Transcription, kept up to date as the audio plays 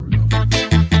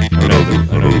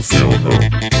know the feeling though.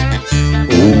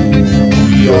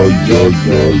 Oh,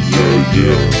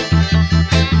 yeah.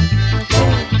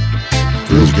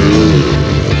 Feels good.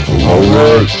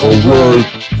 Alright.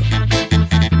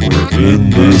 We're in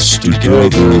this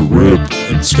together, rip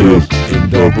and skip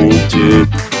and double dip.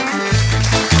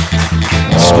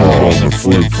 Skip on the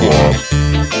flip-flop.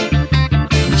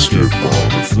 We skip on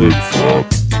the flip-flop.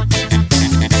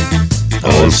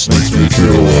 This makes me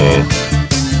feel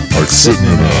like sitting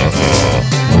in one of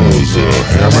those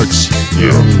hammocks.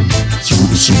 Yeah,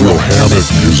 it's some real hammock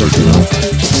music, you know.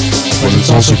 But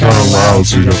it's also kind of loud,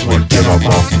 so you have to like get up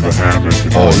off of the hammock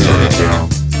and turn it down.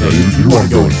 Yeah, you want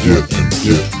to go and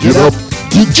get up.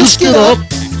 Just get up.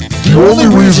 The only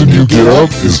reason you get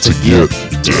up is to get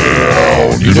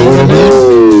down. You know what I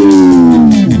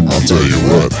mean? I'll tell you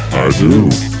what, I do.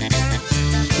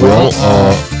 Well,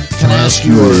 can I ask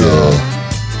you a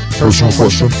personal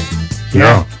question?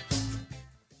 Yeah.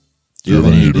 Do you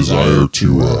have any desire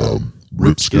to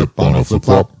rip skip on a flip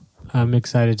flop? I'm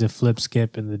excited to flip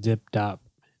skip in the dip dop.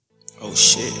 Oh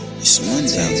shit, it's Monday.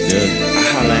 Sounds good.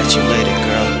 I'll holla at you later,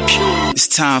 girl. It's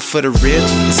time for the rip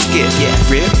and skip. Yeah,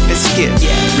 rip and skip.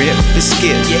 Yeah, rip and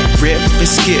skip. Yeah, rip and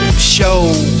skip.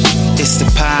 Show. It's the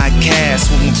podcast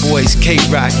with my boys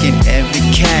K-Rock and Evan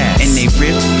Cass. And they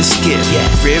rip and skip. Yeah,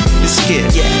 rip and skip.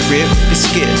 Yeah, rip and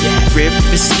skip. Yeah, rip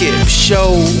and skip.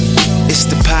 Show. It's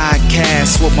the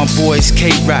podcast with my boys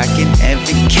K-Rock and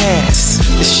Evan Cass.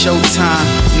 It's showtime.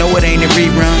 No, it ain't a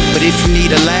rerun, but if you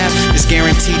need a laugh, it's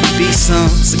guaranteed to be some.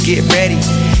 So get ready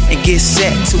and get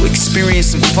set to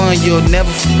experience some fun you'll never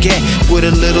forget. With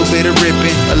a little bit of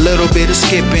ripping, a little bit of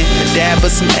skipping, a dab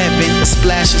of some Evan, a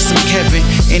splash of some Kevin.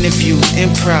 Interviews,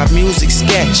 improv, music,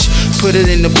 sketch. Put it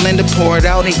in the blender, pour it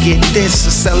out and get this.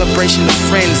 A celebration of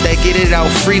friends that get it out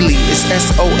freely. It's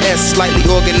SOS, slightly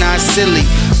organized, silly.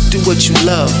 Do what you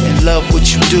love and love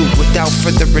what you do. Without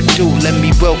further ado, let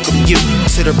me welcome you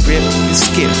to the rip and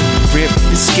skip, rip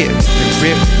and skip, and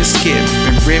rip and skip,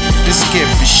 and rip and skip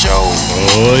and show.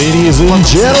 Ladies and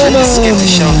gentlemen,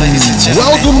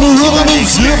 welcome to Rhythm and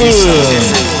Skipping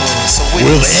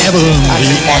with Evan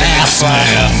the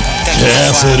Assman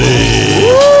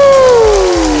Cassidy.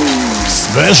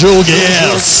 Special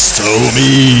guest,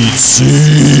 Omid Singh.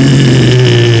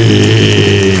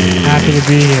 Happy to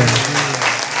be here.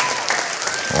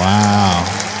 Wow.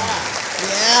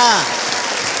 Yeah.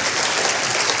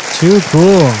 Too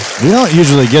cool. We don't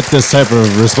usually get this type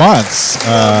of response.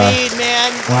 Omid,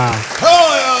 man. Wow.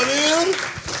 Oh, yeah, dude.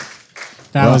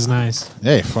 That was nice.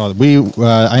 Hey, well,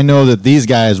 I know that these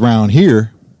guys around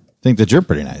here think that you're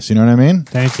pretty nice. You know what I mean?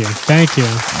 Thank you.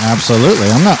 Absolutely.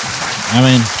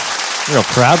 Real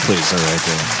crowd pleaser right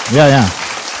there. Yeah.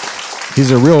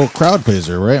 He's a real crowd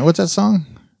pleaser, right? What's that song?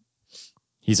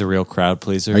 He's a real crowd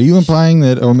pleaser. Are you implying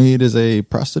that Omid is a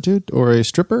prostitute or a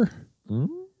stripper?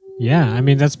 Yeah, I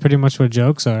mean, that's pretty much what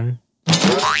jokes are.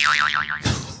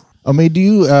 Omid,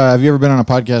 have you ever been on a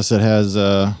podcast that has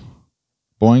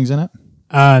boings in it?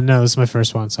 No, this is my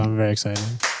first one, so I'm very excited.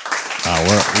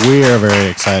 We are very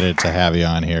excited to have you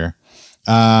on here.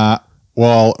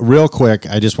 Well, real quick,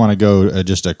 I just want to go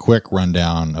just a quick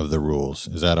rundown of the rules.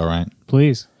 Is that all right?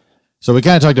 Please. So we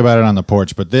kind of talked about it on the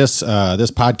porch, but this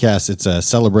podcast, it's a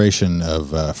celebration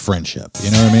of friendship. You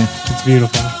know what I mean? It's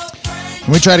beautiful.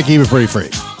 And we try to keep it pretty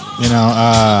free.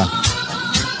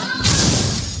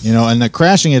 And the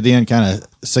crashing at the end kind of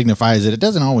signifies that it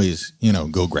doesn't always,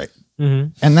 go great.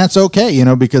 Mm-hmm. And that's okay,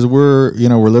 because we're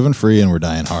living free and we're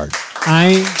dying hard.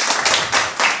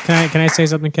 Can I say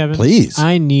something, Kevin? Please.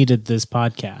 I needed this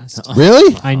podcast.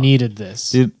 Really? I needed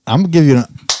this. Dude, I'm going to give you a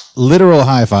literal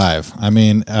high five. I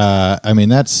mean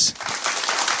that's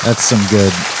some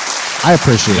good. I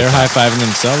appreciate it. They're high-fiving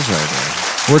themselves right there.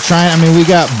 We're trying. We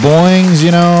got boings.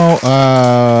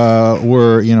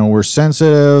 We're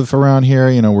sensitive around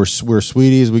here. We're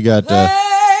sweeties. We got.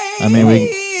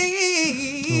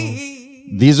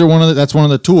 These are that's one of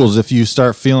the tools. If you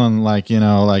start feeling like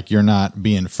you're not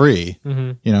being free,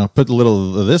 put a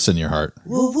little of this in your heart.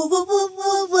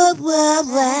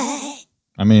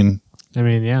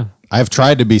 Yeah. I've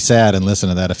tried to be sad and listen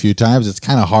to that a few times. It's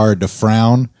kind of hard to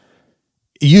frown.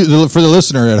 For the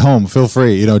listener at home, feel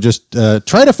free. Just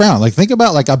try to frown. Like, think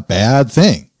about like a bad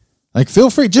thing. Like, feel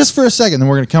free just for a second. Then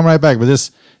we're gonna come right back.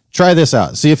 But try this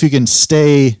out. See if you can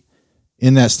stay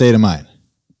in that state of mind.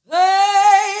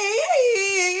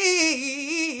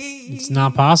 It's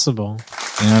not possible.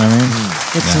 You know what I mean?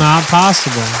 It's not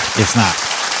possible. It's not.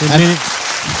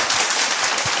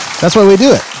 That's why we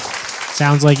do it.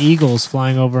 Sounds like eagles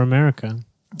flying over America.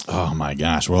 Oh my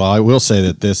gosh. Well, I will say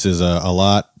that this is a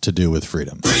lot to do with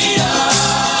freedom.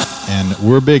 And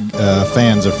we're big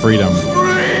fans of freedom.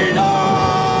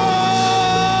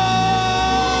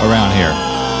 around here.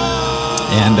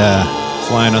 And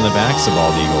Flying on the backs of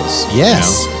bald eagles.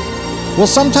 yes. You know? Well,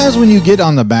 sometimes when you get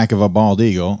on the back of a bald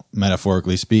eagle,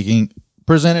 metaphorically speaking,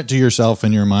 present it to yourself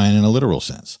in your mind in a literal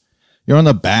sense. You're on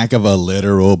the back of a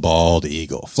literal bald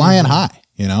eagle, flying high,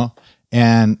 you know,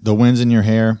 and the wind's in your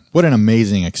hair. What an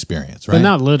amazing experience, right? But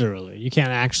not literally. You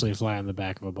can't actually fly on the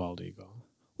back of a bald eagle.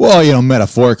 Well, you know,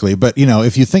 metaphorically, but, you know,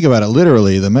 if you think about it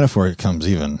literally, the metaphor comes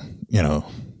even, you know,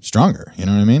 stronger. You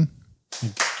know what I mean?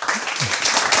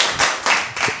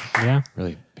 Yeah.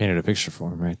 Really painted a picture for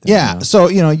him right there. Yeah. You know? So,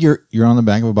 you know, you're on the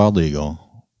back of a bald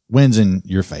eagle, wind's in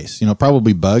your face, you know,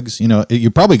 probably bugs, you know,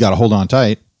 you probably got to hold on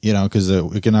tight, you know, because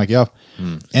it can knock you off.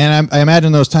 And I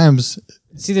imagine those times.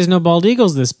 See, there's no bald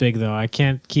eagles this big, though. I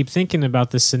can't keep thinking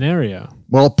about this scenario.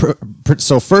 Well,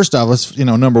 so first off, let's, you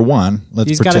know, number one, let's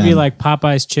These got to be like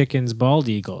Popeye's chickens bald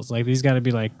eagles. Like, these got to be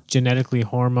like genetically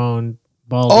hormone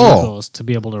bald eagles to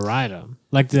be able to ride them.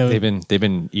 Like they've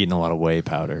been eating a lot of whey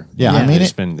powder. Yeah, I mean,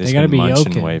 they gotta been be munching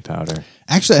yolking. whey powder.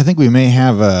 Actually, I think we may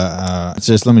have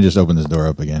let me just open this door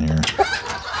up again here.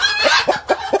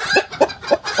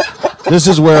 This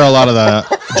is where a lot of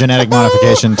the genetic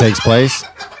modification takes place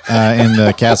in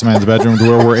the Catman's bedroom,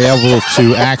 where we're able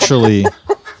to actually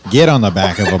get on the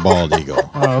back of a bald eagle.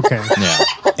 Oh, okay.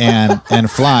 Yeah. and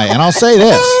fly. And I'll say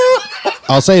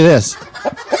this.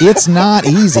 It's not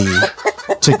easy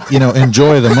to, you know,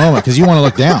 enjoy the moment because you want to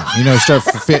look down. You know, you start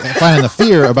finding the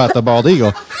fear about the bald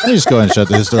eagle. Let me just go ahead and shut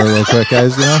this door real quick,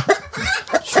 guys, you know.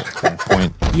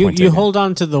 Point You taken. hold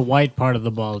on to the white part of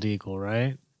the bald eagle,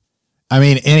 right? I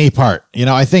mean, any part. You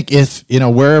know, I think if, you know,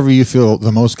 wherever you feel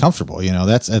the most comfortable, you know,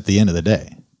 that's at the end of the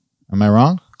day. Am I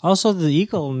wrong? Also, the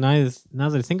eagle, now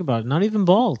that I think about it, not even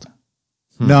bald.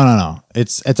 No.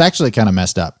 It's actually kind of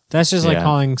messed up. That's just like Yeah.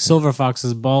 calling silver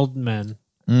foxes bald men.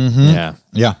 Yeah.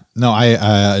 Yeah. No,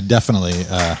 I definitely,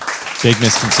 Big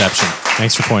misconception.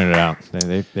 Thanks for pointing it out.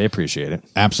 They appreciate it.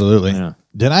 absolutely. Yeah.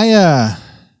 Did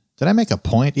I make a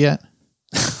point yet?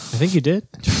 I think you did.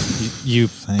 You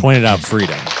pointed out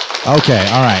freedom. Okay,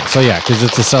 all right. So yeah, because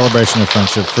it's a celebration of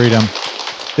friendship, freedom.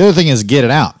 The other thing is get it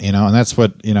out, you know, and that's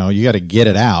what, you know, you got to get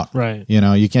it out. Right. You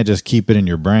know, you can't just keep it in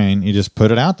your brain. You just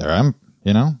put it out there. I'm,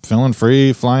 you know, feeling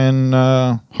free, flying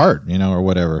hard, you know, or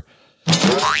whatever.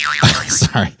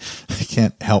 Sorry, I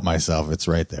can't help myself. It's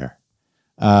right there.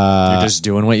 You're just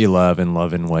doing what you love and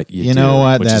loving what you do. You know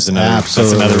what? Which That's is another,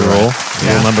 absolutely that's another rule.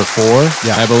 right. Rule number 4,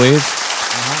 Yeah. I believe.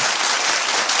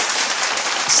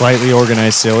 Slightly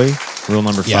organized silly. Rule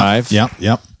number 5.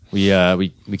 Yep.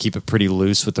 We keep it pretty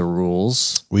loose with the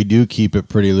rules. We do keep it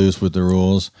pretty loose with the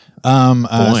rules.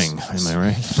 Boing. Am I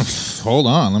right? Hold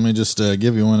on. Let me just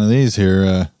give you one of these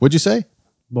here. What'd you say?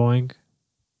 Boing.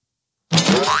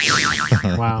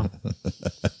 Wow.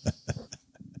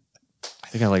 I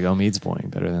think I like Omid's boing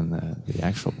better than the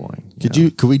actual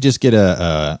boing. Could we just get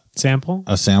a Sample?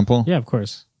 sample? Yeah, of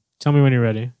course. Tell me when you're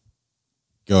ready.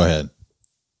 Go ahead.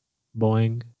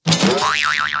 Boing.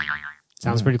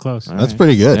 Sounds pretty close. All That's right.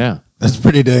 pretty good. Yeah. That's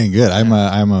pretty dang good. I'm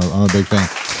a big fan.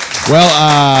 Well,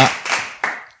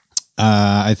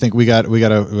 I think we got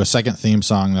a second theme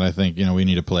song that I think, you know, we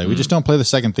need to play. We just don't play the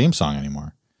second theme song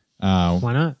anymore.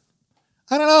 Why not?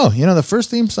 I don't know. You know, the first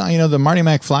theme song, you know, the Marty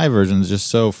McFly version is just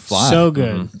so fly. So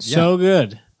good. So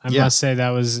good. I Yeah. must say that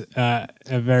was a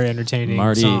very entertaining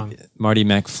song. Marty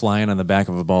Mac flying on the back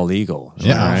of a bald eagle.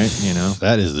 Yeah. Right. You know.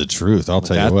 That is the truth. I'll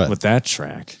tell you what. With that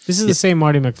track. This is the same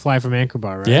Marty McFly from Anchor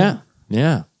Bar, right? Yeah.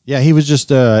 Yeah. Yeah, he was just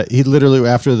he literally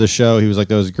after the show he was like,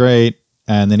 that was great,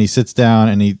 and then he sits down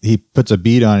and he puts a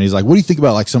beat on it. He's like, what do you think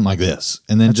about like something like this?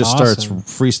 And then That's just awesome.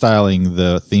 starts freestyling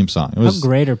the theme song. It How was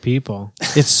great are people?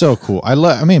 It's so cool.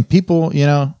 I mean, people, you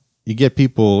know, you get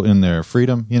people in their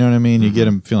freedom. You know what I mean? You get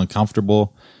them feeling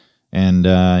comfortable, and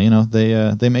you know,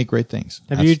 they make great things.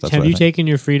 Have That's you what I think. taken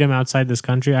your freedom outside this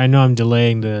country? I know I'm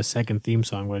delaying the second theme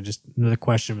song, but just another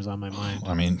question was on my mind.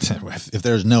 I mean, if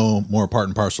there's no more part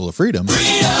and parcel of freedom,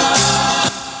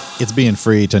 it's being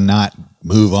free to not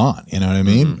move on. You know what I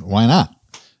mean? Why not?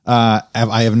 I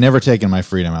have never taken my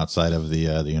freedom outside of the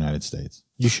United States.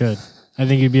 You should. I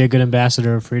think you'd be a good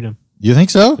ambassador of freedom. You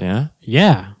think so? Yeah.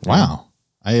 Yeah. Wow.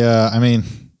 I mean,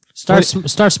 Start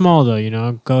small though. You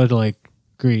know, go to like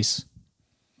Greece.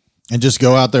 and just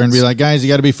go out there and be like, guys, you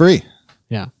got to be free.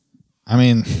 Yeah. I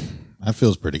mean, that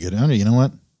feels pretty good. I mean, you know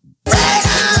what?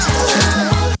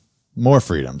 More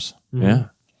freedoms. Yeah.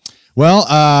 Well,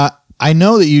 I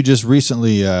know that you just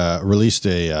recently released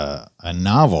a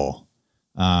novel,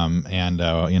 and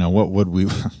you know,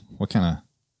 what kind of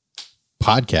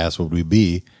podcast would we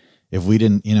be if we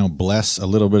didn't, you know, bless a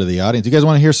little bit of the audience? You guys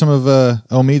want to hear some of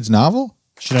Omid's novel?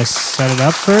 Should I set it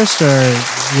up first, or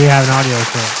you have an audio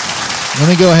clip? Let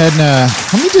me go ahead and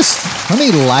let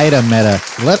me light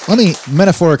let me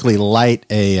metaphorically light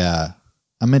a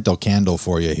mental candle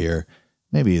for you here.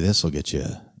 Maybe this will get you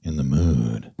in the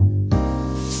mood.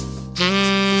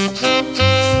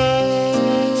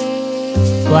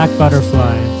 Black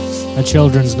Butterfly, a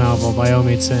children's novel by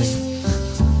Omid Singh.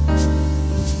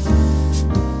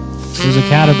 There was a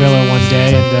caterpillar one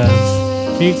day,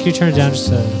 and can you turn it down just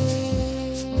to...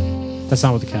 That's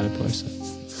not what the caterpillar said.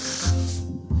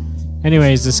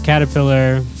 Anyways, this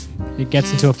caterpillar, it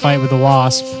gets into a fight with a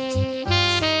wasp,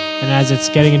 and as it's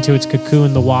getting into its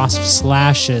cocoon, the wasp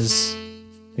slashes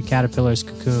the caterpillar's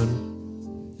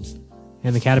cocoon,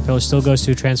 and the caterpillar still goes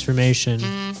through transformation,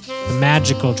 the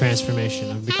magical transformation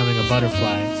of becoming a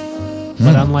butterfly.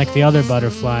 But unlike the other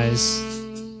butterflies,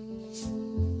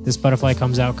 this butterfly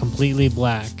comes out completely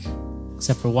black,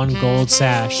 except for one gold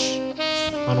sash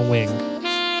on a wing.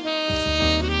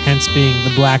 Hence being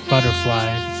the black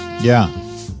butterfly. Yeah.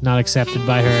 Not accepted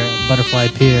by her butterfly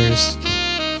peers.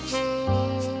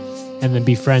 And then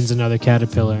befriends another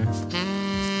caterpillar.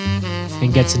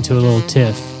 And gets into a little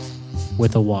tiff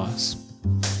with a wasp.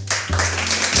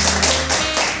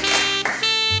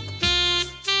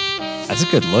 That's a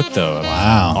good look, though.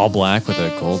 Wow. All black with a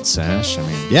gold sash. I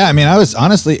mean, Yeah, I mean, I was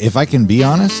honestly, if I can be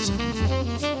honest,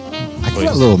 I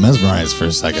got a little mesmerized for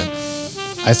a second.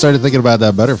 I started thinking about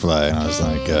that butterfly, and I was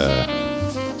like,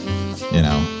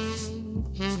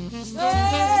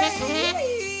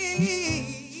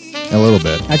 a little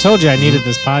bit. I told you I needed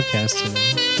this podcast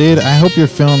today. Dude, I hope you're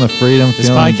feeling the freedom. this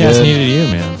feeling podcast good. needed you,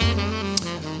 man.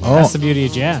 Oh, That's the beauty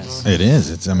of jazz. it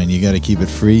is. I mean, you got to keep it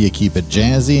free, you keep it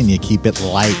jazzy, and you keep it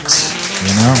light.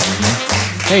 You know?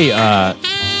 Hey, I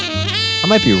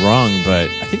might be wrong, but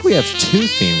I think we have 2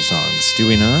 theme songs. Do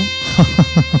we not?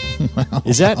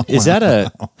 Is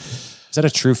that a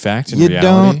true fact in You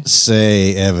reality? don't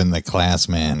say Evan the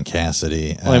Classman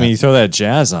Cassidy. Well, I mean, you throw that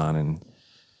jazz on, and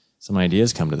some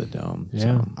ideas come to the dome.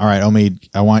 Yeah. All right, Omid,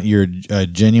 I want your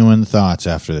genuine thoughts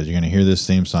after this. You're going to hear this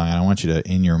theme song, and I want you to,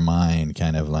 in your mind,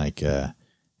 kind of like, tell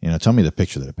me the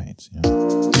picture that it paints. You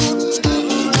know?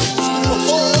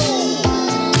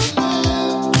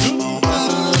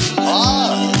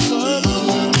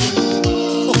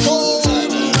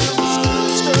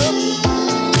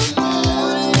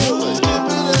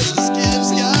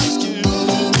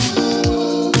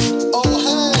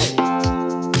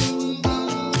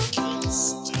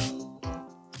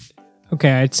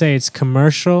 Okay, I'd say it's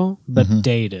commercial, but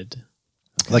dated.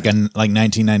 Like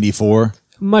 1994?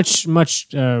 Much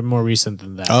more recent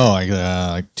than that. Oh,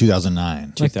 like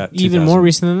 2009. Like that- even 2000. more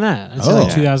recent than that. I'd say like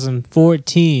Yeah.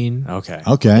 2014. Okay.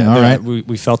 Okay, all right.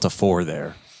 We felt a 4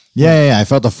 there. Yeah, I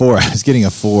felt a 4. I was getting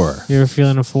a 4. You ever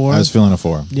feeling a 4? I was feeling a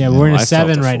 4. Yeah, we're in I a felt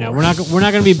 7 a right 4. now. We're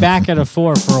not going to be back at a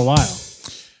 4 for a while.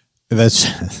 That's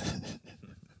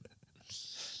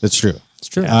that's true. It's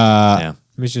true. Yeah.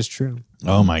 It's just true.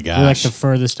 Oh my We're like gosh. the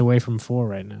furthest away from 4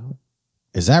 right now.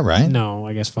 Is that right? No,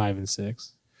 I guess 5 and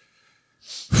 6.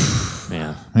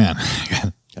 Man, Man,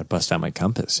 gotta bust out my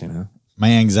compass, you know? my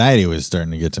anxiety was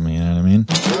starting to get to me, you know what I mean?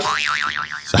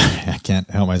 Sorry, I can't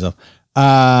help myself.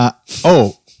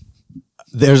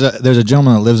 There's a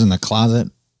gentleman that lives in the closet,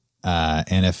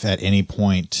 and if at any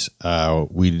point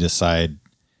we decide,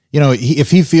 if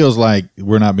he feels like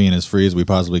we're not being as free as we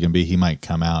possibly can be, he might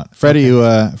come out. Freddie,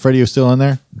 you still in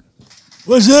there?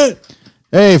 What's that?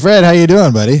 Hey, Fred, how you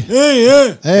doing, buddy? Hey,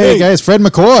 yeah. Hey, guys, Fred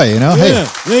McCoy, Yeah, Hey,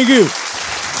 thank you.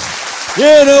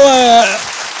 Yeah, no,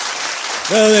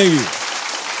 thank you.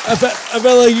 I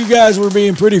felt like you guys were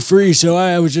being pretty free, so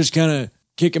I was just kind of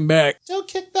kicking back. don't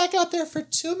kick back out there for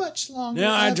too much longer.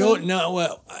 No, I told no.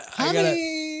 Well, I gotta.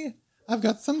 Honey, I've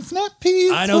got some snap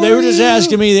peas. I know for they were just you.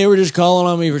 asking me. They were just calling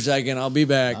on me for a second. I'll be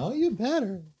back. Oh, you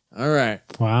better. All right.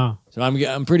 Wow. So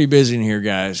I'm pretty busy in here,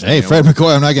 guys. Hey, You know, Fred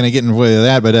McCoy. I'm not going to get into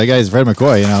that, but guys, Fred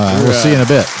McCoy. We'll see you in a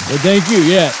bit. Well, thank you.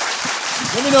 Yeah.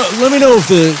 Let me know if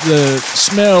the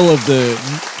smell of the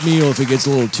meal, if it gets a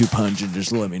little too pungent.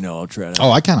 Just let me know. I'll try to. Oh,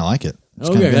 I kind of like it. It's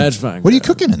Okay, kinda good. that's fine. What are you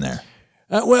cooking in there?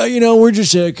 Well, we're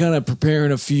just kind of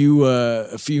preparing a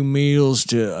few meals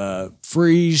to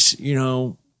freeze.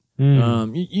 You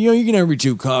can never be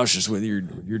too cautious with your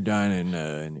dining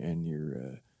and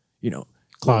your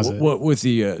Closet. What with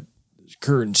the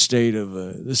current state of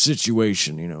the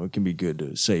situation, it can be good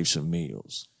to save some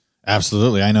meals.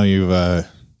 Absolutely. I know you've.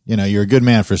 You're a good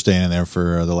man for staying in there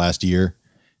for the last year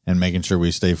and making sure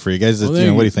we stay free, guys. Well,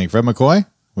 What do you think, Fred McCoy?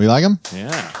 We like him? Yeah.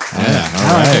 All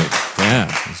right. Yeah.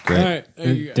 That's great. All right.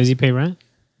 There you go. Does he pay rent?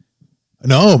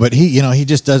 No, but he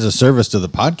just does a service to the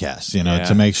podcast, Yeah,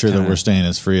 to make sure that kinda. we're staying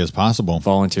as free as possible.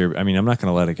 Volunteer. I mean, I'm not going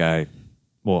to let a guy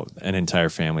an entire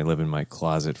family live in my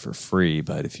closet for free.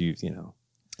 But if you know,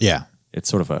 Yeah. it's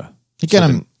sort of a You get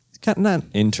them. not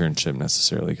internship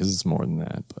necessarily because it's more than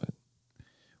that. But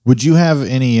Would you have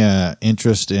any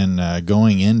interest in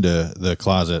going into the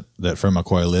closet that Fred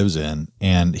McCoy lives in?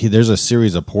 And there's a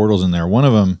series of portals in there. One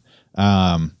of them,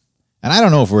 and I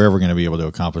don't know if we're ever going to be able to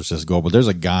accomplish this goal, but there's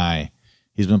a guy,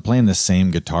 he's been playing the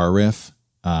same guitar riff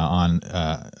on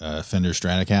Fender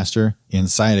Stratocaster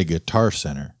inside a guitar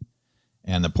center.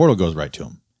 And the portal goes right to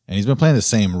him. And he's been playing the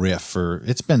same riff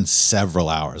it's been several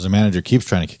hours. The manager keeps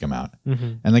trying to kick him out.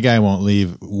 Mm-hmm. And the guy won't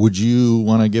leave. Would you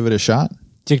want to give it a shot?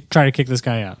 To try to kick this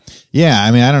guy out. Yeah,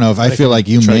 I mean, I don't know if I feel like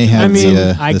you may have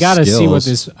I gotta see what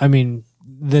skills. this. I mean,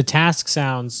 the task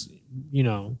sounds,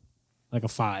 like a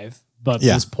 5, but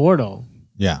Yeah. this portal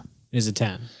Yeah. is a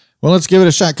 10. Well, let's give it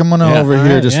a shot. Come on over all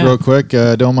here right, just yeah. real quick.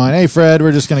 Don't mind. Hey, Fred,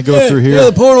 we're just going to go through here. Yeah,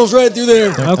 the portal's right through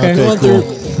there. Okay, Come on cool.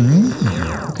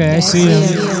 through. Okay, I see him.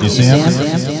 You see him?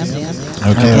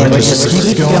 Okay, let's just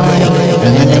keep going.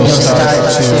 And then you'll start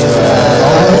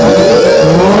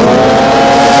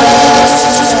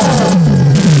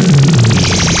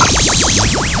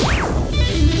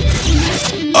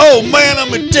Oh man, I'm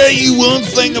gonna tell you one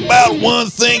thing about one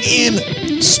thing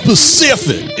in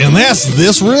specific, and that's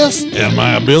this riff and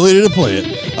my ability to play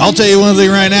it. I'll tell you one thing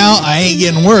right now, I ain't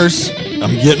getting worse.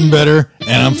 I'm getting better,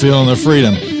 and I'm feeling the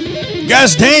freedom.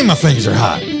 Guys, dang, my fingers are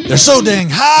hot. They're so dang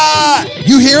hot.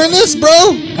 You hearing this,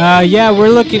 bro? Yeah, we're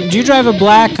looking. Do you drive a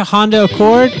black Honda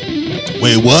Accord?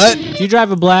 Wait, what? Do you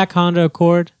drive a black Honda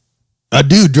Accord? I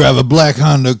do drive a black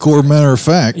Honda Accord, matter of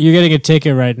fact. You're getting a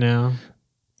ticket right now.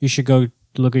 You should go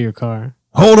look at your car.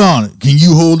 Hold on. Can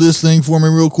you hold this thing for me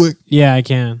real quick? Yeah, I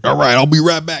can. All right, I'll be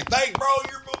right back. Thanks, bro.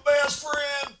 You're my best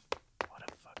friend. what a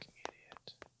fucking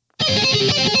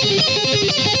idiot!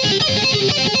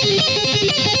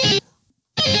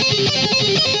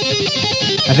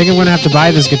 I think I'm gonna have to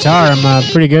buy this guitar. I'm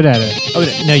pretty good at it. Oh,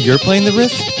 now you're playing the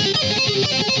riff?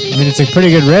 I mean, it's a pretty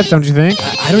good riff, don't you think?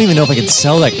 I don't even know if I can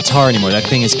sell that guitar anymore. That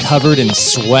thing is covered in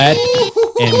sweat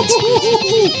and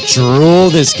drool.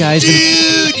 This guy's been...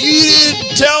 Dude, you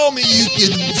didn't tell me you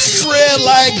could shred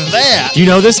like that. Do you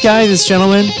know this guy, this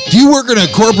gentleman? Do you work in a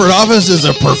corporate office as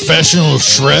a professional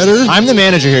shredder? I'm the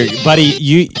manager here, buddy.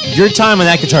 Your time on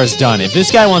that guitar is done. If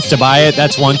this guy wants to buy it,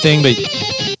 that's one thing, but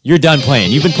you're done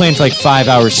playing. You've been playing for like 5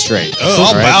 hours straight. Oh,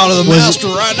 I'll Right? bow to the master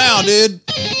right now, dude.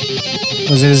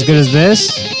 Was it as good as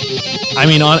this? I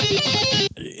mean,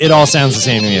 it all sounds the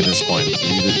same to me at this point.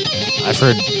 I've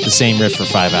heard the same riff for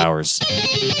 5 hours.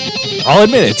 I'll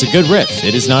admit it's a good riff.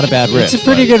 It is not a bad riff. It's a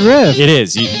pretty good riff. It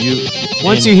is.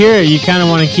 Once you hear it, you kind of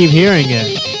want to keep hearing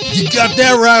it. You got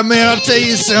that right, man. I'll tell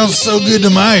you, it sounds so good to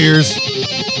my ears.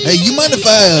 Hey, you mind if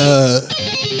I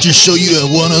just show you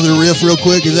one other riff real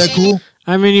quick? Is that cool?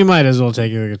 I mean, you might as well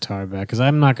take your guitar back because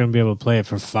I'm not going to be able to play it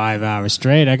for 5 hours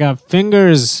straight. I got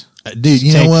fingers Dude,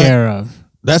 you to know take what? care of.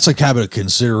 That's a kind of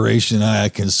consideration I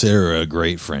consider a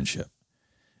great friendship.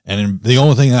 And the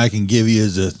only thing I can give you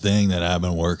is a thing that I've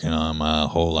been working on my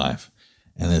whole life.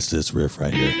 And it's this riff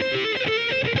right here.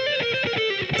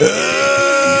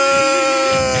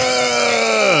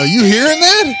 You hearing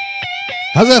that?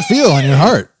 How's that feel in your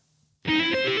heart?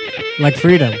 Like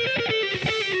freedom.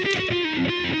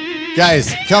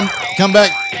 Guys, come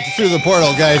back through the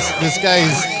portal, guys. This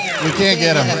guy's, we can't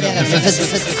get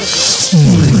him.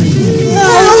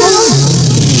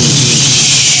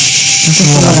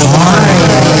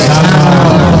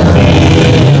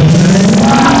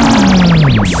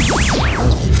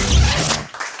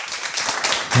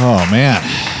 Oh man,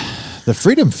 the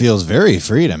freedom feels very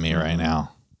free to me right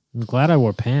now. I'm glad I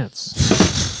wore pants.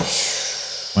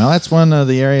 Well, that's one of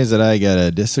the areas that I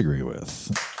gotta disagree with.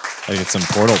 I get some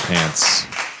portal pants.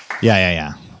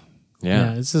 Yeah.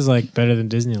 Yeah. This is like better than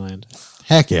Disneyland.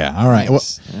 Heck yeah. All right. Well,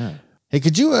 Yeah. hey,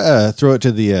 could you throw it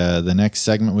to the next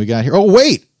segment we got here? Oh,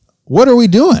 wait. What are we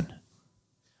doing?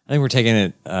 I think we're taking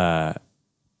it,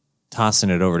 tossing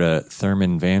it over to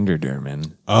Thurman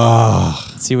Vanderderman. Oh,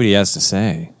 Let's see what he has to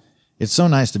say. it's so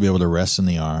nice to be able to rest in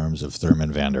the arms of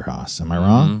Thurman Vanderhaas. Am I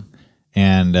wrong?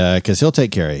 And because he'll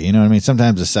take care of you. You know what I mean?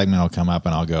 Sometimes a segment will come up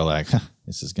and I'll go like,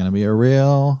 this is going to be a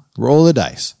real roll of the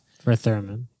dice. For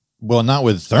Thurman. Well, not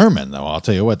with Thurman, though. I'll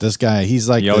tell you what, this guy, he's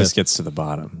like He always gets to the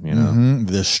bottom, you know?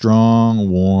 the strong,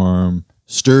 warm,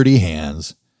 sturdy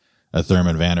hands of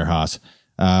Thurman Vanderhaas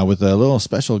with a little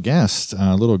special guest,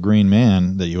 a little green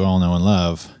man that you all know and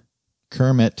love,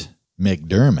 Kermit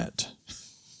McDermott.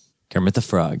 Kermit the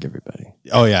Frog, everybody.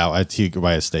 Oh, yeah, he go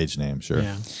by his stage name, sure.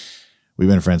 Yeah. We've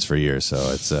been friends for years, so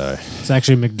it's... It's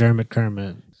actually McDermott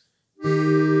Kermit.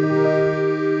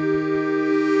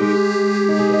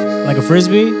 Like a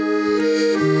frisbee?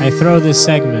 I throw this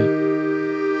segment.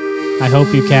 I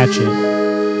hope you catch it.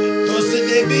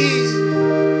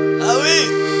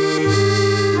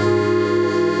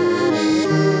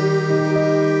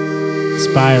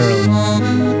 Spiraling.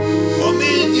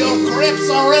 Omid, your crepes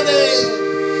are ready.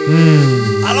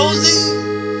 Allons-y.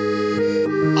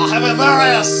 I have a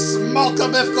very smoky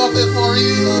beef coffee for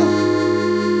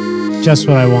you. Just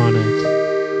what I wanted.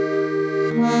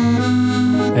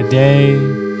 A day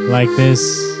like this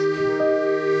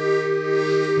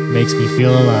makes me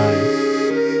feel alive.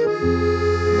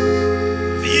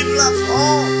 Vive la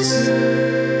France.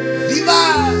 Viva.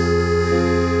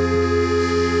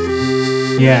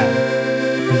 Yeah,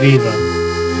 Viva.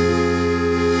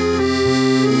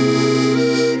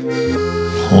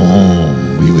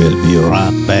 Oh, we will be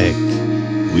right back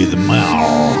with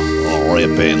more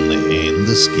ripping in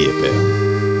the skipper.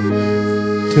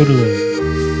 Toodaloo.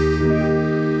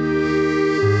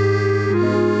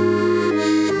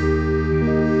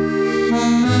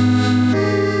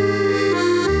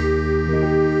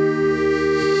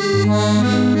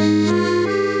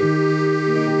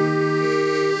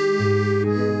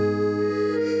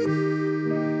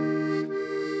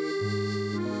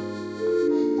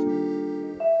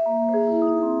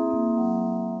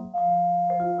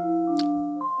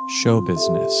 Show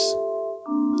business,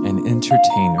 an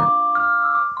entertainer.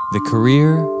 The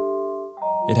career,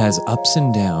 it has ups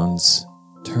and downs,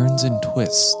 turns and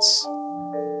twists.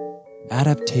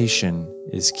 Adaptation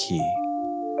is key.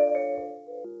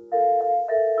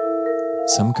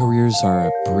 Some careers are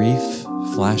a brief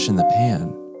flash in the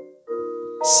pan.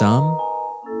 Some,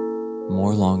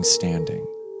 more long-standing.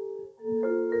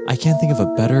 I can't think of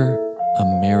a better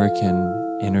American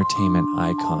entertainment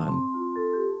icon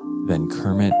than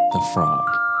Kermit the Frog.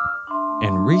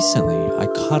 And recently, I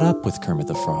caught up with Kermit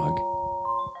the Frog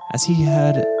as he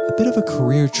had a bit of a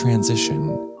career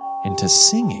transition into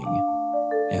singing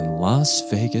in Las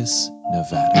Vegas,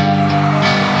 Nevada.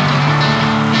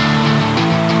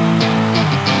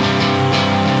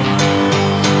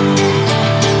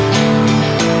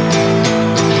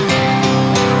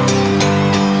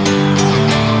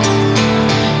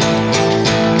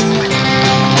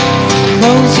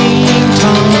 Closing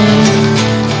time.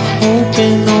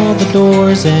 Open all the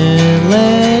doors and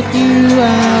let you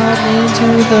out into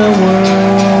the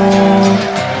world.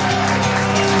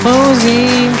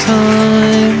 Closing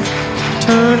time.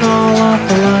 Turn all off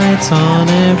the lights on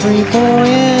every boy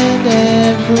and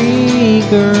every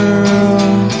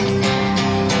girl.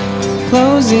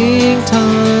 Closing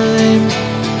time.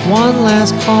 One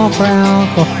last call for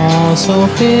alcohol, so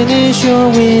finish your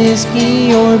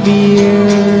whiskey or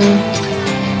beer.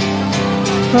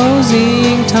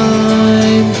 Closing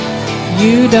time.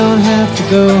 You don't have to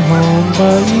go home,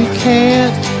 but you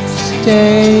can't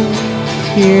stay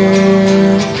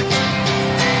here.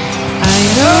 I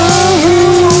know who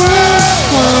I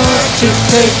want to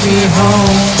take me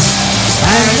home.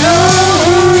 I know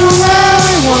who I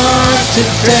want to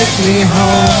take me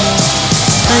home.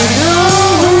 I know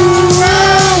who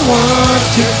I want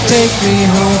to take me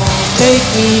home. Take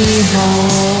me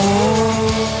home.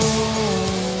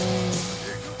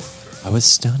 I was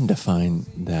stunned to find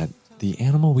that the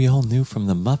animal we all knew from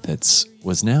the Muppets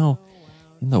was now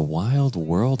in the wild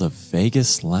world of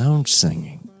Vegas lounge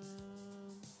singing.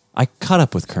 I caught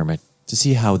up with Kermit to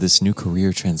see how this new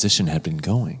career transition had been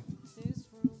going.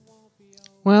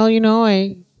 Well, you know,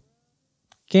 I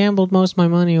gambled most of my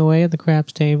money away at the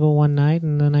craps table one night,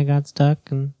 and then I got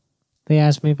stuck, and they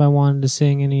asked me if I wanted to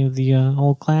sing any of the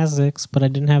old classics, but I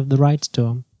didn't have the rights to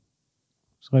them.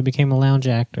 So I became a lounge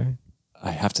actor. I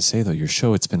have to say, though, your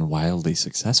show, it's been wildly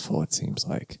successful, it seems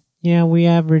like. Yeah, we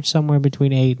average somewhere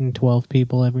between 8 and 12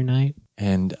 people every night.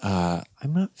 And I'm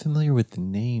not familiar with the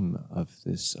name of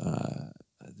this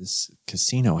this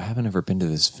casino. I haven't ever been to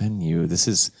this venue.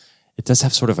 It does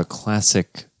have sort of a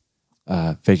classic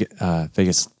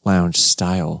Vegas lounge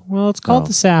style. Well, it's called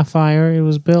the Sapphire. It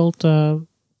was built a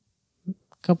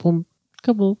couple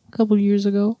years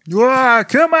ago. Ah,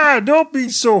 come on, don't be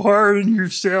so hard on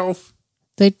yourself.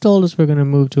 They told us we're going to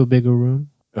move to a bigger room.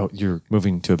 Oh, you're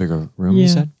moving to a bigger room, you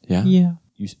said? Yeah? Yeah.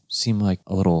 You seem like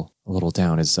a little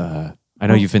down. I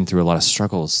know you've been through a lot of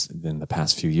struggles in the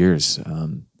past few years.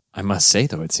 I must say,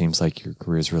 though, it seems like your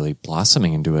career is really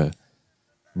blossoming into a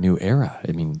new era.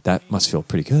 I mean, that must feel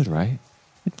pretty good, right?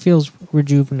 It feels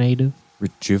rejuvenative.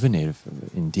 Rejuvenative,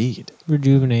 indeed.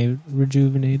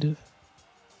 Rejuvenative.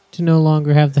 To no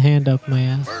longer have the hand up my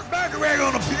ass. Burt Bacharach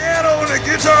on the piano and the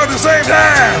guitar at the same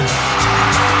time.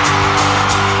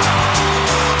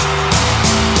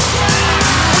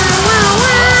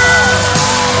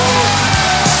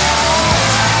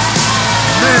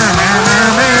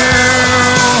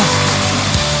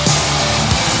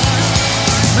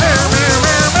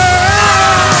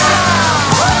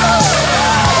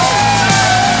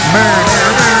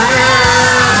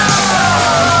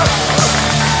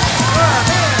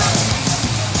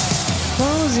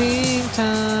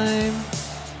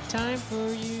 time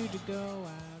for you to go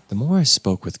out. The more I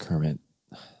spoke with Kermit,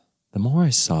 the more I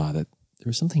saw that there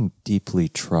was something deeply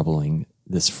troubling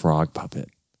this frog puppet.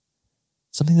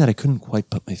 Something that I couldn't quite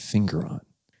put my finger on.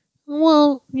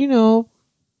 Well,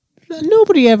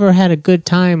 nobody ever had a good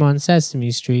time on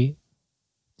Sesame Street.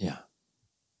 Yeah.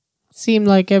 Seemed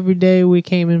like every day we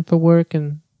came in for work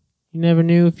and you never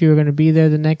knew if you were going to be there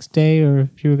the next day or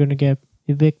if you were going to get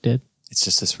evicted. It's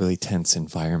just this really tense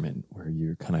environment where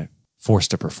you're kind of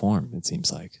forced to perform, it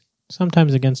seems like.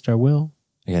 Sometimes against our will.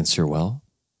 Against your will?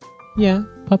 Yeah,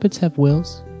 puppets have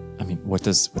wills. I mean, what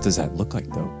does that look like,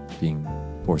 though? Being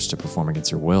forced to perform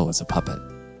against your will as a puppet.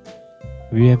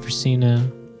 Have you ever seen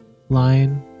a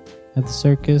lion at the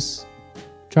circus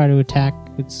try to attack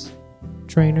its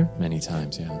trainer? Many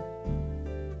times, yeah.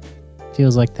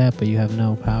 Feels like that, but you have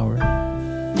no power.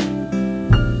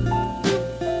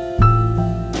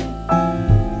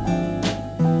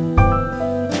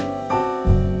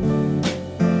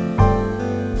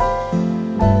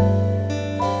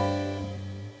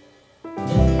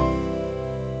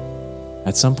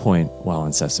 At some point while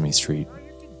on Sesame Street,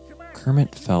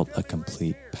 Kermit felt a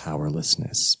complete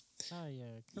powerlessness.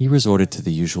 He resorted to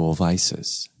the usual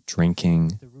vices,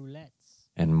 drinking,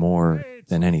 and more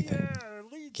than anything,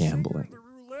 gambling.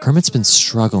 Kermit's been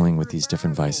struggling with these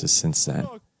different vices since then,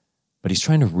 but he's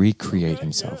trying to recreate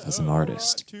himself as an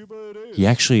artist. He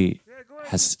actually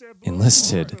has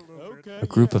enlisted a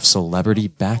group of celebrity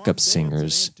backup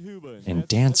singers and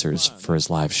dancers for his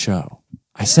live show.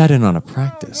 I sat in on a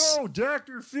practice. Oh,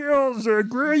 Dr. Phil's a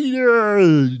great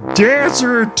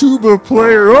dancer, tuba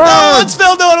player. Oh, what's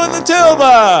Phil doing with the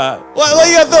tuba? What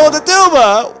you got Phil with the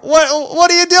tuba? What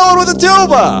are you doing with the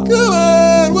tuba? Come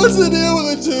on, what's the deal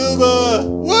with the tuba?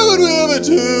 Why would we have a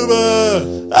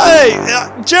tuba? Hey,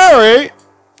 Jerry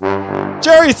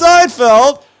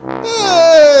Seinfeld.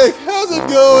 Hey, how's it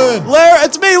going?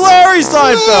 It's me, Larry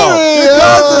Seinfeld. Larry, Your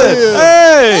cousin.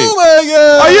 Hey. Oh my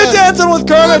God. Are you dancing with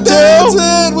Kermit too?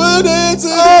 We're dancing.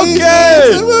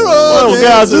 Okay. We're all Well,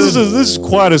 guys, this is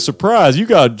quite a surprise. You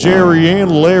got Jerry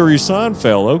and Larry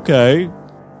Seinfeld. Okay.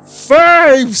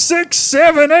 5, 6,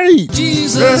 7, 8.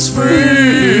 Jesus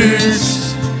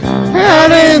freaks.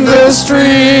 Out in the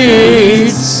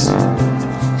streets,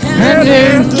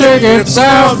 handing tickets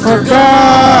out for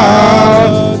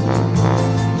God.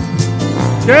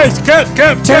 Guys, cut.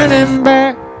 Turning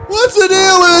back. What's the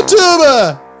deal with the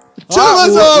tuba?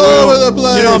 Tuba's all over the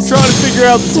place. I'm trying to figure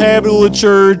out the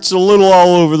tablature. It's a little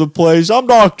all over the place. I'm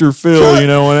Dr. Phil,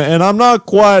 and I'm not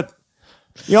quite...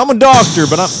 I'm a doctor,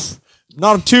 but I'm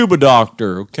not a tuba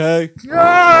doctor, okay?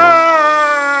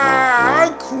 I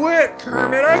quit,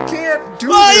 Kermit. I can't do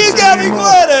this You got me anymore.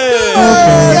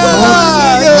 quitting!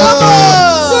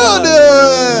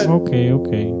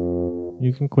 Okay.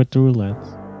 You can quit the roulette.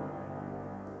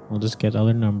 I'll just get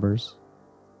other numbers.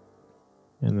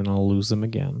 And then I'll lose them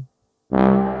again.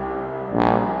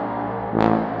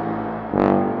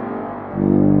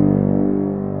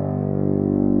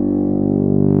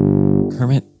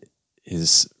 Kermit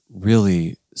is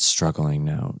really struggling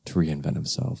now to reinvent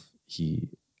himself.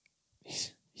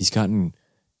 He's gotten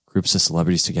groups of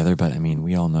celebrities together, but I mean,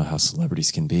 we all know how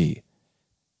celebrities can be,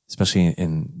 especially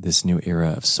in this new era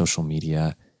of social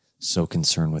media, so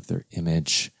concerned with their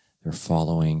image, their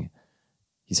following.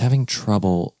 He's having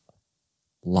trouble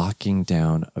locking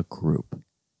down a group.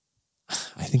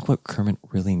 I think what Kermit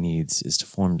really needs is to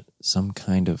form some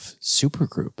kind of super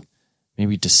group,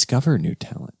 maybe discover new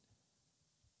talent.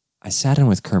 I sat in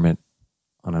with Kermit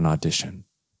on an audition,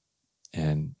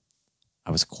 and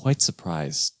I was quite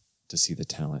surprised to see the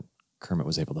talent Kermit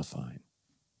was able to find.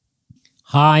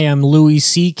 Hi, I'm Louis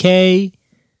C.K.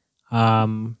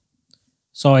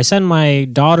 So I send my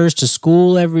daughters to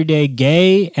school every day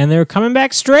gay, and they're coming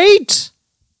back straight.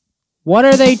 What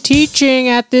are they teaching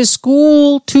at this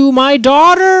school to my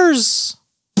daughters?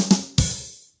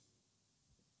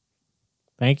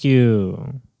 Thank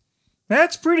you.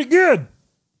 That's pretty good.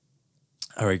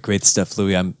 All right, great stuff,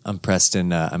 Louis. I'm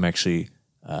Preston. I'm actually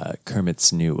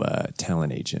Kermit's new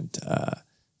talent agent.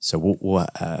 So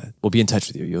we'll be in touch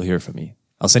with you. You'll hear from me.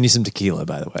 I'll send you some tequila,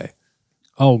 by the way.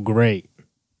 Oh, great.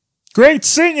 Great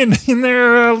singing in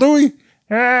there, Louis.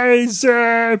 He's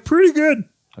pretty good.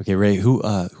 Okay, Ray. Who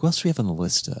else do we have on the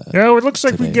list? It looks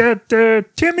like we today?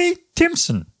 got Timmy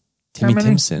Timpson. Timmy coming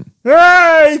in. Timpson.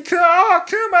 Hey, come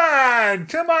on.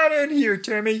 Come on in here,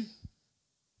 Timmy.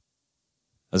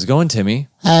 How's it going, Timmy?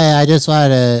 Hey, I just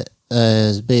wanted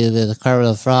to be with Kermit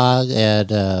the Frog,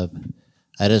 and I'm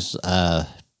just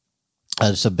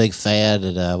a big fan,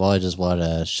 and I just want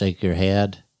to shake your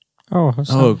hand. Oh,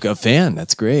 A fan.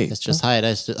 That's great. It's just hi,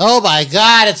 nice to. Oh my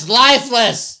God, it's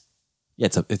lifeless. Yeah,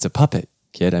 it's a puppet.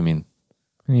 kid. I mean,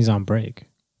 And he's on break.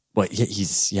 what?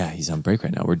 Yeah, he's on break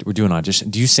right now. We're doing audition.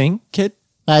 Do you sing, kid?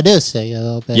 I do sing a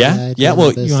little bit. Yeah? I do Yeah, a well,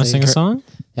 little bit You want to sing a song?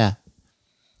 Yeah.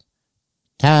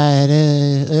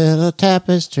 Tiny little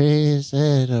tapestries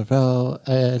in a row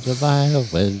under my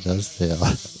windowsill.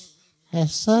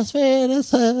 It's so sweet,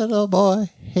 this little boy.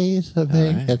 He's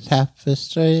making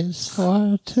tapestries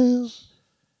for two.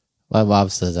 My mom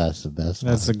says that's the best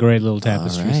That's one. a great little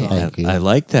tapestry All right. song. Thank you. I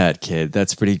like that, kid.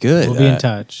 That's pretty good. We'll be in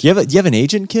touch. Do you have an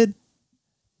agent, kid?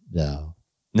 No.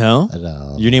 No?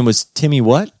 No. Your name was Timmy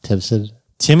what? Timpson.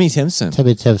 Timmy Timpson.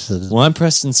 Timmy Timpson. Well, I'm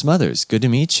Preston Smothers. Good to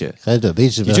meet you. Good to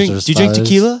meet you, Do you drink, Mr. do you drink Smothers.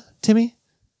 tequila, Timmy?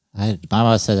 My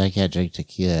mom said I can't drink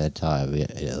tequila until I'm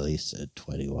at least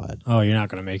 21. Oh, you're not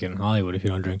going to make it in Hollywood if you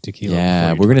don't drink tequila.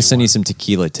 Yeah, before we're gonna send you 21. some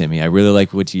tequila, Timmy. I really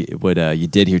like what you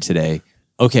did here today.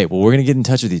 Okay, well, we're gonna get in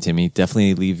touch with you, Timmy.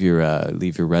 Definitely leave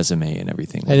your resume and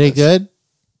everything. with Any us. good?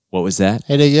 What was that?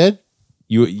 Any good?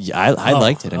 I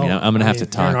liked it. I mean, I'm gonna have to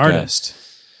You're talk. an artist.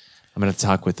 I'm gonna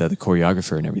talk with the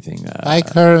choreographer and everything. Hi,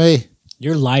 Kermit.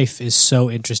 Your life is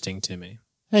so interesting, Timmy.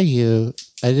 Thank you.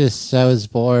 I was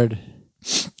bored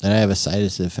and I have a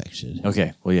sinus infection.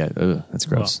 Okay, well, yeah, that's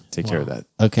gross. Take care of that.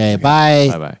 Okay, bye.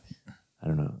 Bye. I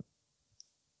don't know.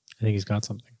 I think he's got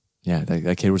something. Yeah,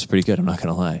 that kid was pretty good. I'm not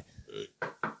gonna lie.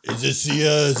 Is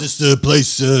this the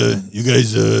place you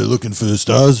guys looking for the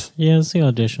stars? Yeah, it's the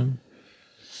audition.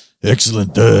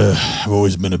 Excellent. I've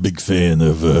always been a big fan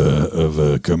of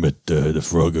Kermit the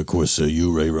Frog. Of course,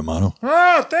 you, Ray Romano.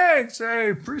 Oh, thanks. I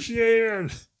appreciate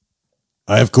it.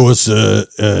 I, of course,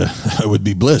 I would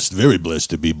be blessed, very blessed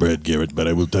to be Brad Garrett, but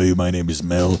I will tell you my name is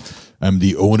Mel. I'm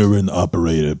the owner and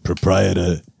operator,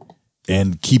 proprietor,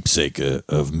 and keepsaker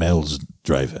of Mel's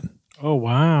Drive-In. Oh,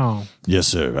 wow. Yes,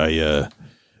 sir.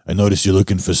 I noticed you're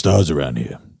looking for stars around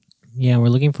here. Yeah, we're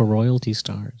looking for royalty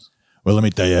stars. Well, let me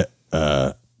tell you,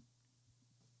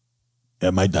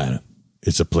 at my diner,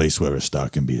 it's a place where a star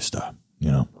can be a star,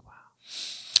 you know?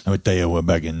 Let me tell you, we're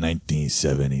back in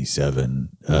 1977,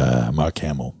 Mark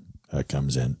Hamill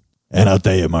comes in. And I'll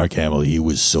tell you, Mark Hamill, he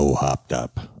was so hopped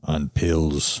up on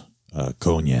pills,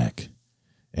 cognac,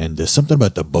 and there's something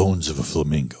about the bones of a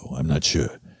flamingo. I'm not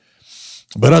sure.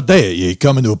 But I'll tell you, you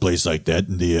come into a place like that,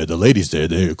 and the ladies there,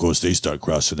 of course, they start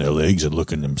crossing their legs and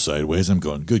looking them sideways. I'm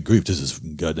going, good grief, this is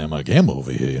goddamn Mark Hamill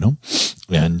over here, you know?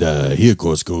 And he, of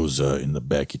course, goes in the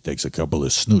back. He takes a couple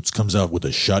of snoots, comes out with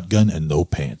a shotgun and no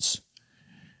pants.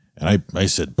 And I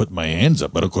said, put my hands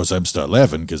up. But, of course, I'm start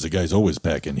laughing because the guy's always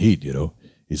packing heat, you know?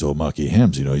 He's all Marky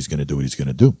Hams, you know? He's going to do what he's going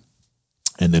to do.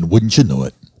 And then, wouldn't you know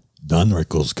it, Don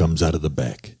Rickles comes out of the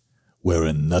back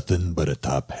wearing nothing but a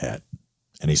top hat.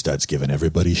 And he starts giving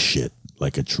everybody shit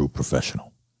like a true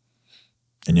professional.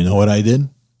 And you know what I did?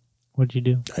 What'd you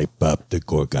do? I popped the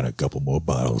cork on a couple more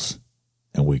bottles,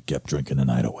 and we kept drinking the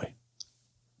night away.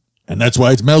 And that's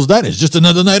why it's Mel's Diner. It's just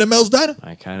another night at Mel's Diner.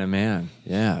 My kind of man.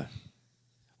 Yeah.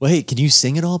 Well, hey, can you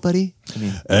sing at all, buddy? I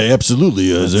mean, Absolutely.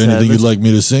 Is there Let's, anything let's- you'd like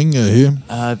me to sing here?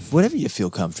 whatever you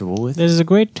feel comfortable with. There's a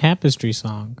great tapestry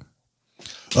song.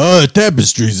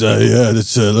 Tapestries. Yeah,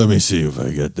 that's, let me see if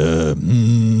I got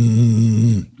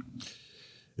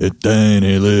a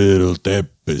tiny little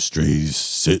tapestries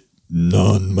sitting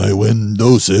on my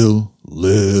windowsill.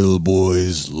 Little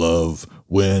boys love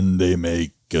when they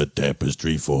make a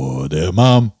tapestry for their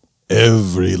mom.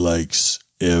 Every likes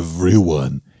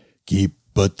everyone. Keep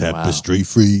a tapestry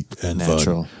free and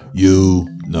Natural. fun. You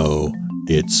know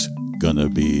it's gonna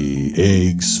be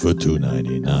eggs for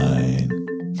 $2.99.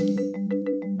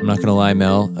 I'm not gonna lie,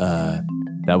 Mel.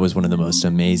 That was one of the most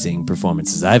amazing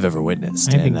performances I've ever witnessed.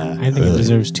 I think it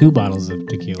deserves 2 bottles of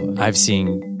tequila. I've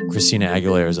seen Christina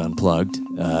Aguilera's Unplugged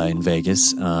in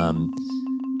Vegas. I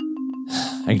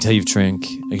can tell you've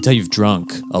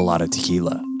drunk a lot of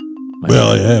tequila.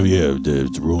 Well, I have, yeah.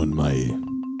 It's ruined my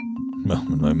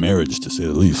marriage, to say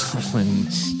the least. When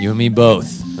you and me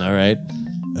both. All right.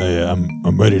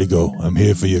 I'm ready to go. I'm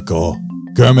here for your call.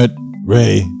 Kermit,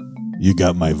 Ray, you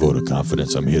got my vote of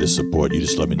confidence. I'm here to support you.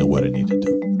 Just let me know what I need to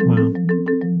do. Wow.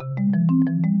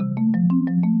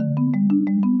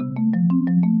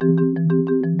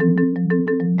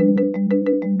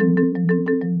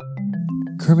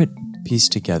 Kermit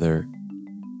pieced together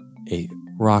a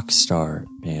rock star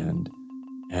band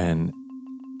and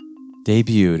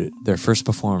debuted their first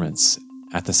performance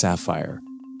at the Sapphire.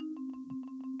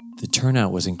 The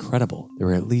turnout was incredible. There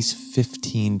were at least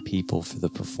 15 people for the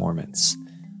performance.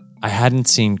 I hadn't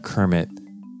seen Kermit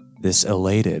this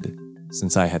elated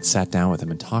since I had sat down with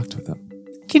him and talked with him.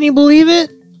 Can you believe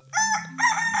it?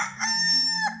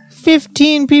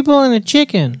 15 people and a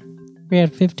chicken. We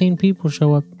had 15 people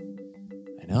show up.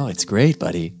 I know, it's great,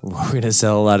 buddy. We're going to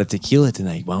sell a lot of tequila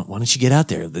tonight. Why don't you get out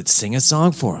there? Let's sing a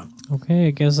song for him. Okay,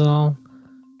 I guess I'll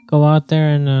go out there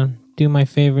and do my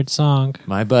favorite song.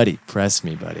 My buddy. Press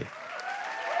me, buddy.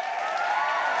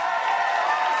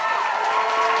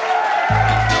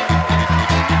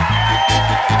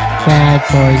 Bad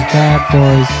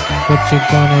boys, what you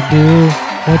gonna do?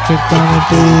 What you gonna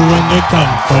do when they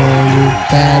come for you?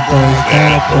 Bad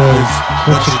boys,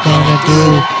 what you gonna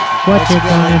do? What you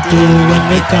gonna do when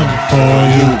they come for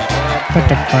you?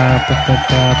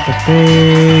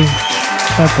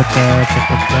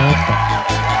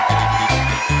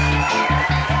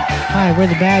 Hi, we're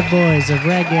the bad boys of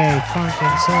reggae, funk,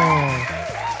 and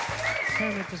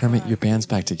soul. Kermit, your band's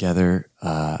back together,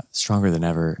 stronger than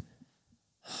ever.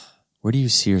 Where do you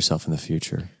see yourself in the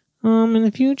future? In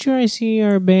the future, I see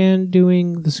our band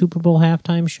doing the Super Bowl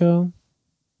halftime show.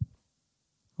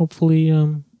 Hopefully,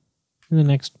 in the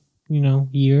next,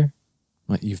 year.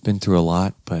 Well, you've been through a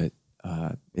lot, but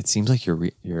it seems like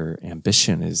your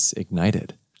ambition is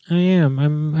ignited. I am.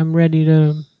 I'm ready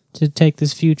to take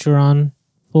this future on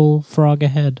full frog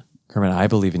ahead. Kermit, I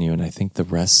believe in you, and I think the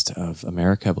rest of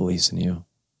America believes in you.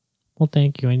 Well,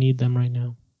 thank you. I need them right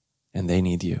now. And they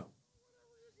need you.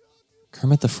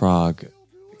 Kermit the Frog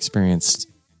experienced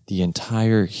the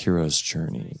entire hero's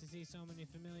journey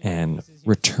and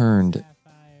returned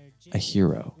a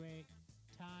hero.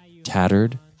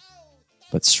 Tattered,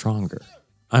 but stronger.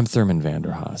 I'm Thurman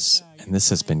Vanderhaas, and this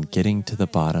has been Getting to the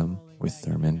Bottom with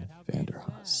Thurman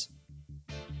Vanderhaas.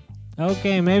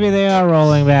 Okay, maybe they are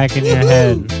rolling back in your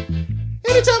head.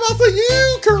 Anytime I see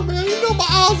you, Kermit, my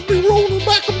eyes be rolling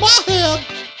back in my head.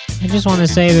 I just want to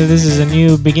say that this is a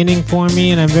new beginning for me,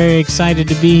 and I'm very excited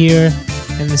to be here.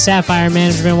 And the Sapphire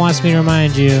Management wants me to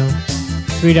remind you,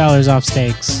 $3 off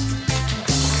steaks.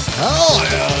 Hell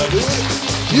yeah, dude.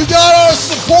 You got our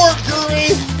support,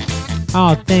 Kermit.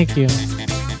 Oh, thank you.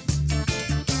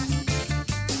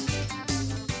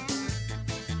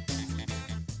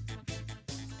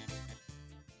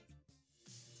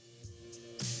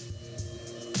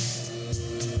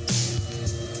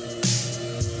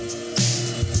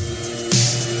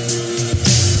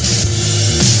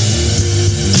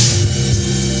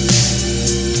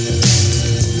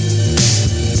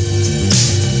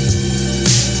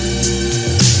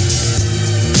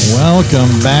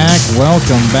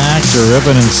 Welcome back to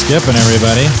Rippin' and Skippin',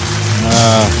 everybody.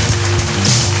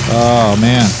 Oh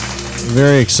man,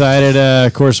 very excited.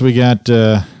 Of course, we got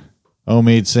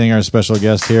Omid Singh, our special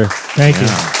guest here. Thank you.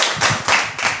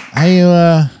 How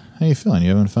you feeling? You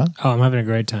having fun? Oh, I'm having a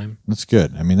great time. That's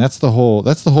good. I mean, that's the whole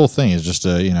thing is just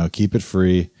keep it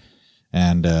free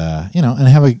and and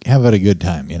have a good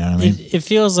time. You know what I mean? It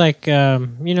feels like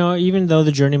even though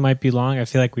the journey might be long, I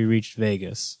feel like we reached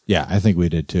Vegas. Yeah, I think we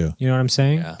did too. You know what I'm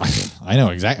saying? Yeah. I know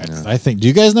exactly. Yeah. I think. Do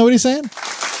you guys know what he's saying?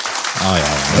 Oh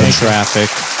yeah. No traffic.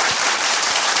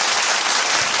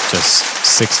 Just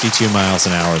 62 miles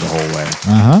an hour the whole way.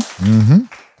 Mm-hmm.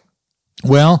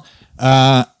 Well,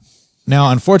 now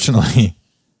unfortunately,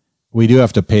 we do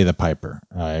have to pay the piper.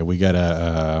 We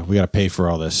gotta pay for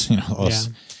all this. All this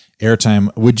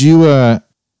airtime. Would you? We're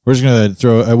just gonna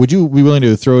throw. Would you be willing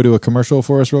to throw to a commercial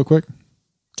for us real quick?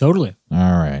 Totally.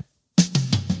 All right.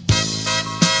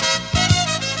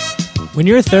 When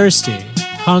you're thirsty,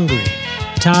 hungry,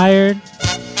 tired,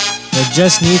 or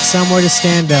just need somewhere to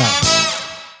stand up,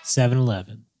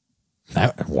 7-Eleven.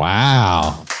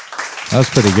 Wow, that was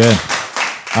pretty good.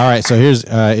 All right, so here's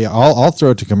I'll throw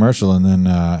it to commercial and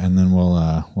then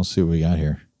we'll see what we got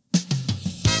here.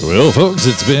 Well, folks,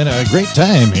 it's been a great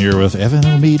time here with Evan,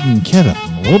 Omid, and Kevin.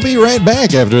 We'll be right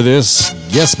back after this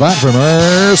guest spot from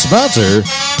our sponsor.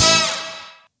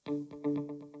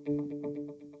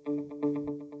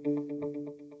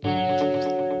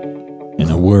 In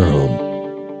a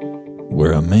world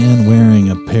where a man wearing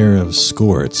a pair of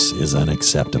skirts is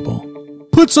unacceptable.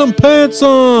 Put some pants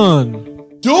on!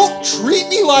 Don't treat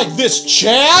me like this,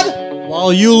 Chad!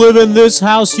 While you live in this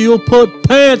house, you'll put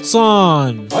pants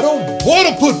on! I don't want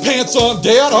to put pants on,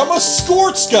 Dad. I'm a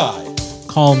skirts guy.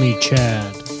 Call me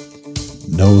Chad.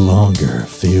 No longer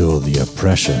feel the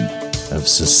oppression of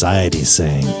society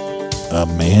saying, a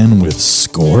man with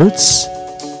skirts?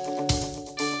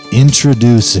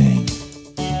 Introducing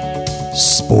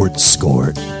Sports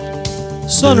Skort.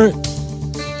 Sonner.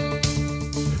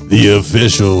 The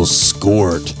official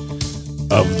skort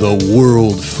of the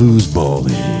World Foosball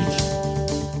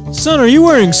League. Son, are you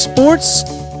wearing sports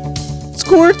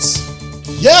skirts?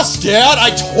 Yes, Dad, I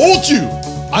told you.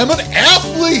 I'm an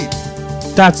athlete.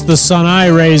 That's the son I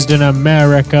raised in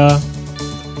America.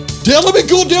 Dad, let me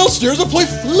go downstairs and play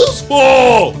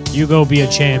foosball. You go be a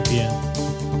champion.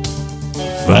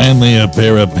 Finally, a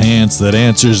pair of pants that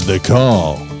answers the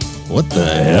call. What the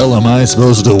hell am I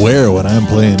supposed to wear when I'm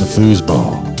playing the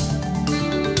foosball?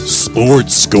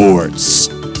 Sports skirts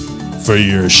for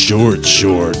your short.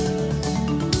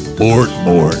 Mort.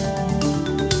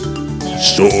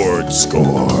 Short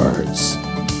skirts.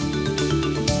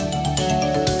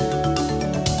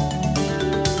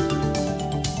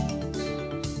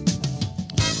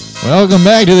 Welcome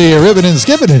back to the Ribbon and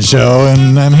Skippin' Show,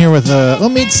 and I'm here with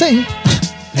Omid Singh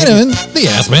and Evan, the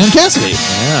Ass Man Cassidy.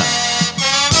 Yeah.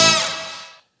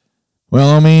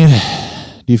 Well,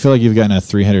 Omid, do you feel like you've gotten a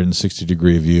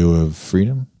 360-degree view of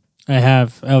freedom? I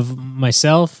have, of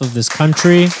myself, of this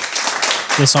country,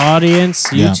 this audience,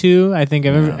 you Yeah. two. I think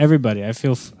of everybody. I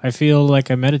feel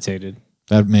like I meditated.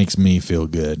 That makes me feel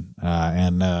good,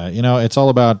 and it's all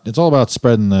about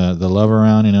spreading the love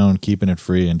around, and keeping it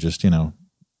free, and just trying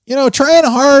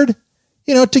hard,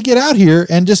 to get out here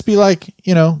and just be like,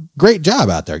 great job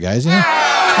out there, guys. Oh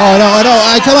no,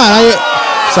 come on.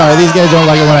 Sorry, these guys don't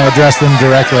like it when I address them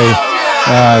directly.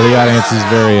 The audience is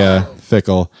very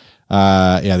fickle.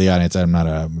 The audience. I'm not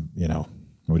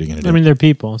what are you gonna do? I mean, they're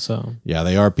people, so. Yeah,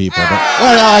 they are people.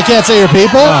 But, no, I can't say you're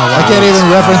people. I can't even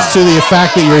reference to the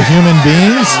fact that you're human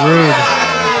beings.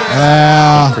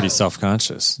 Pretty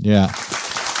self-conscious. Yeah.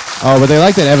 Oh, but they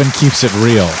like that Evan keeps it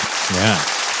real. Yeah.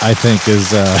 I think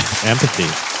is Empathy,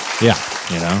 yeah.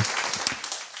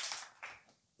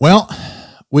 Well,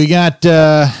 we got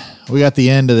the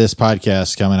end of this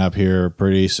podcast coming up here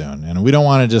pretty soon, and we don't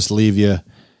want to just leave you,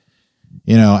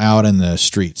 out in the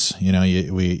streets. We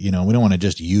don't want to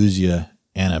just use you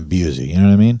and abuse you. You know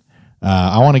what I mean?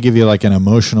 I want to give you like an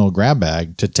emotional grab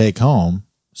bag to take home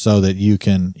so that you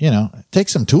can, take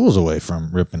some tools away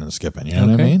from ripping and skipping. You know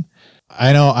what I mean?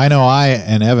 I know I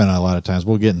and Evan, a lot of times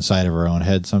we'll get inside of our own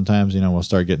head. Sometimes, we'll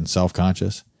start getting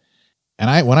self-conscious.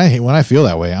 And when I feel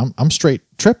that way, I'm straight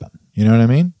tripping. You know what I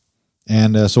mean?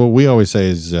 And so what we always say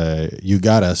is you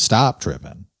got to stop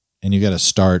tripping and you got to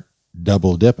start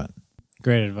double dipping.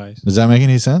 Great advice. Does that make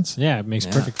any sense? Yeah, it makes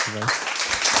perfect advice.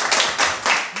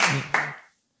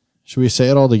 Should we say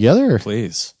it all together?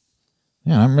 please.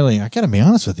 Yeah, I got to be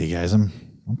honest with you guys. I'm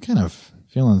kind of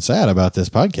feeling sad about this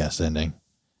podcast ending.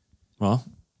 Well,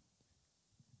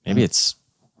 maybe it's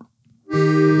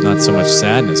not so much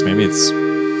sadness. Maybe it's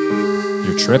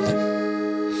you're tripping.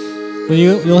 Well,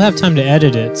 you'll have time to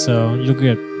edit it, so you'll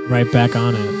get right back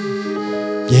on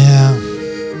it. Yeah,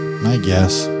 I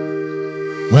guess.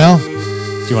 Well,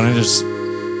 Do you want to just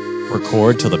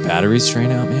record till the batteries drain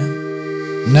out,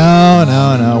 man?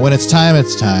 no. When it's time,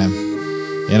 it's time.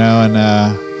 And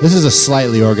this is a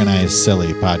slightly organized,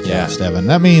 silly podcast, Evan.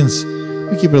 That means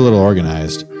we keep it a little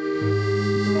organized.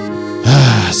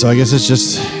 So I guess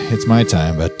it's my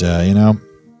time. But,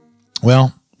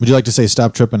 well, would you like to say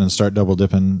stop tripping and start double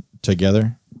dipping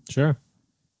together? Sure.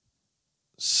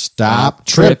 Stop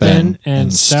tripping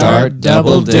and start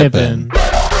double dipping.